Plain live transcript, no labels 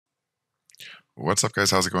What's up,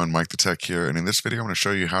 guys? How's it going? MikeTheTech here, and in this video I'm going to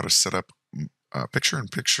show you how to set up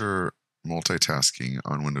picture-in-picture multitasking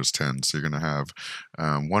on Windows 10. So you're going to have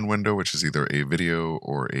one window, which is either a video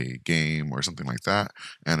or a game or something like that,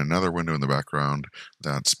 and another window in the background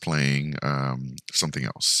that's playing something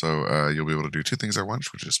else. So you'll be able to do two things at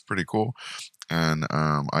once, which is pretty cool. And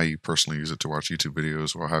I personally use it to watch YouTube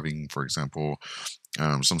videos while having, for example,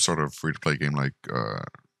 some sort of free-to-play game like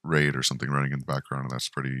Raid or something running in the background, and that's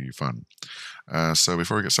pretty fun. So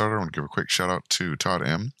before we get started, I want to give a quick shout out to Todd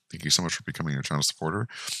M. Thank you so much for becoming a channel supporter.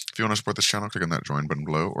 If you want to support this channel, click on that join button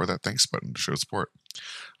below or that thanks button to show support.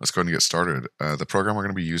 Let's go ahead and get started. The program we're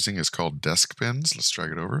going to be using is called Desk Pins. Let's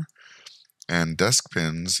drag it over. And Desk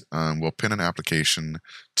Pins will pin an application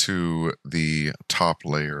to the top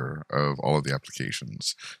layer of all of the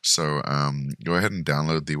applications. So go ahead and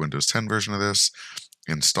download the Windows 10 version of this,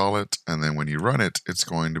 install it, and then when you run it, it's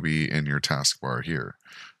going to be in your taskbar here.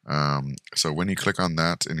 So when you click on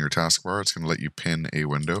that in your taskbar, it's going to let you pin a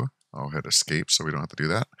window. I'll hit escape so we don't have to do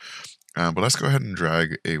that. But let's go ahead and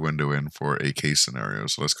drag a window in for a case scenario.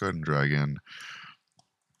 So let's go ahead and drag in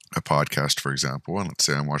a podcast, for example, and let's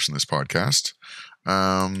say I'm watching this podcast.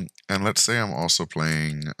 And let's say I'm also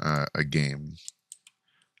playing a game.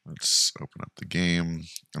 Let's open up the game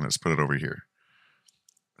and let's put it over here.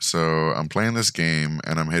 So I'm playing this game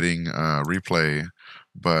and I'm hitting replay,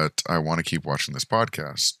 but I want to keep watching this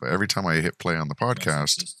podcast. But every time I hit play on the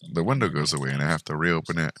podcast, the window goes away and I have to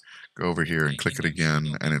reopen it, go over here and click it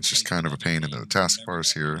again. And it's just kind of a pain in the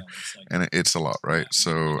taskbars here. And it's a lot, right?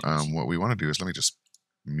 So what we want to do is, let me just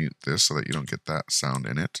mute this so that you don't get that sound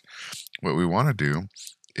in it. What we want to do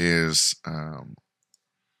is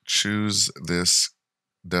choose this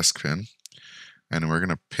desk pin, and we're going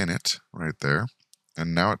to pin it right there.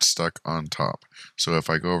 And now it's stuck on top. So if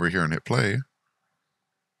I go over here and hit play,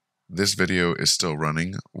 this video is still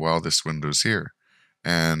running while this window's here.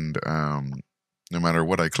 And no matter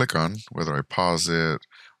what I click on, whether I pause it,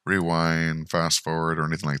 rewind, fast forward, or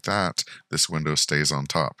anything like that, this window stays on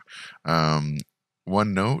top.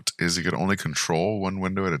 One note is you can only control one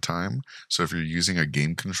window at a time. So if you're using a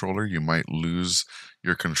game controller, you might lose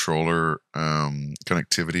your controller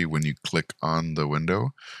connectivity when you click on the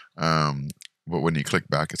window. But when you click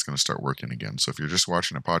back, it's going to start working again. So if you're just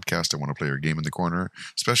watching a podcast and want to play your game in the corner,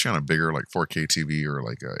 especially on a bigger like 4K TV or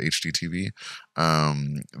like a HD TV,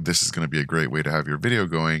 this is going to be a great way to have your video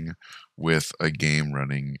going with a game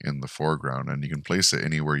running in the foreground. And you can place it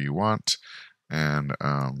anywhere you want, and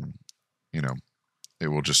you know, it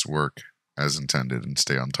will just work as intended and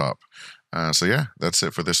stay on top. So yeah, that's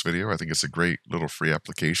it for this video. I think it's a great little free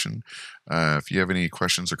application. If you have any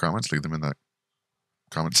questions or comments, leave them in that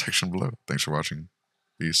comment section below. Thanks for watching.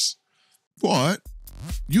 Peace. What?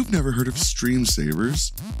 You've never heard of Stream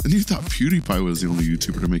Savers? And you thought PewDiePie was the only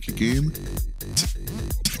YouTuber to make a game?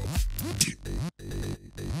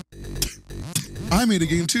 I made a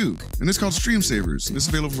game too, and it's called Stream Savers, and it's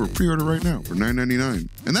available for pre-order right now for $9.99,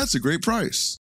 and that's a great price.